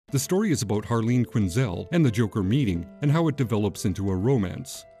The story is about Harleen Quinzel and the Joker meeting and how it develops into a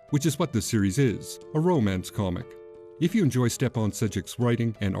romance, which is what this series is, a romance comic. If you enjoy Stepan Secic's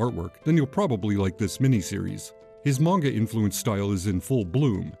writing and artwork, then you'll probably like this miniseries. His manga-influenced style is in full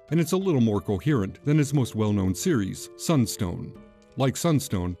bloom, and it's a little more coherent than his most well-known series, Sunstone. Like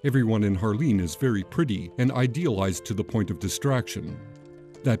Sunstone, everyone in Harleen is very pretty and idealized to the point of distraction.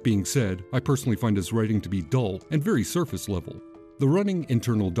 That being said, I personally find his writing to be dull and very surface level. The running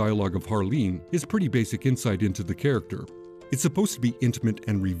internal dialogue of Harleen is pretty basic insight into the character. It's supposed to be intimate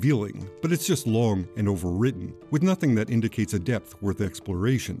and revealing, but it's just long and overwritten, with nothing that indicates a depth worth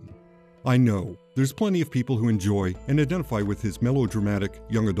exploration. I know, there's plenty of people who enjoy and identify with his melodramatic,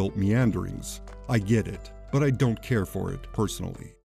 young adult meanderings. I get it, but I don't care for it personally.